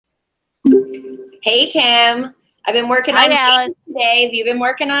Hey, Kim. I've been working Hi, on Alice. jams today. Have you been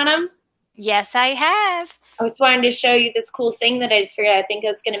working on them? Yes, I have. I just wanted to show you this cool thing that I just figured out. I think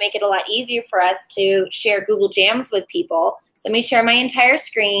it's going to make it a lot easier for us to share Google Jams with people. So let me share my entire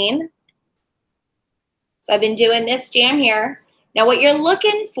screen. So I've been doing this jam here. Now what you're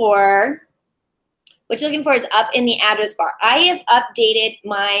looking for is up in the address bar. I have updated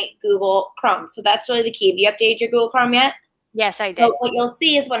my Google Chrome. So that's really the key. Have you updated your Google Chrome yet? Yes, I did. So what you'll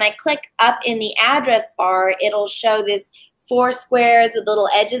see is when I click up in the address bar, it'll show this 4 squares with little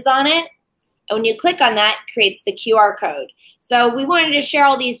edges on it. And when you click on that, it creates the QR code. So we wanted to share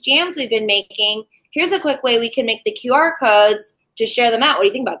all these jams we've been making. Here's a quick way we can make the QR codes to share them out. What do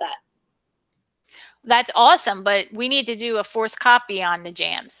you think about that? That's awesome, but we need to do a forced copy on the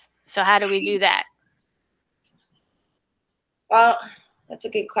jams. So how do we do that? Well, that's a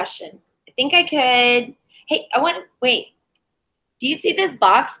good question. I think I could. Hey, wait. Do you see this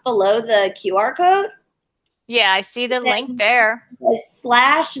box below the QR code? Yeah, I see the link there.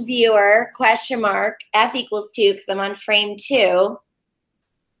 /viewer F equals 2 because I'm on frame 2.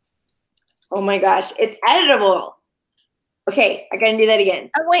 Oh my gosh, it's editable. Okay, I gotta do that again.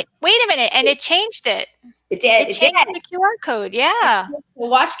 Oh, wait a minute. And it changed it. It did. It changed the QR code. Yeah. So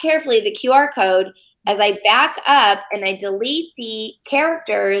watch carefully the QR code. As I back up and I delete the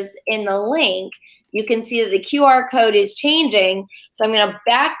characters in the link, you can see that the QR code is changing. So I'm going to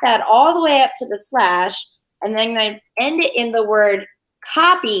back that all the way up to the slash, and then I'm going to end it in the word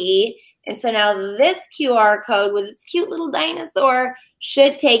copy. And so now this QR code with its cute little dinosaur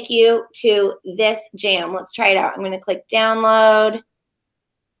should take you to this jam. Let's try it out. I'm going to click download.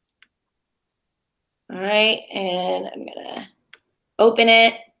 All right, and I'm going to open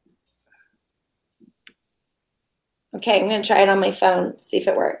it. Okay, I'm going to try it on my phone, see if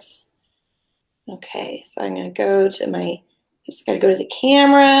it works. Okay, so I'm going to go to I just got to go to the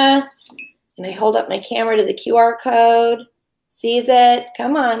camera, and I hold up my camera to the QR code. Sees it.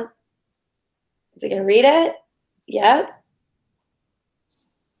 Come on. Is it going to read it? Yep.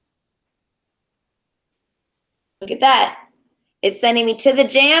 Look at that. It's sending me to the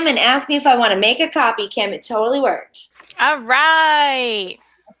jam and asking if I want to make a copy, Kim. It totally worked. All right.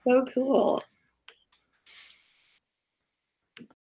 So cool.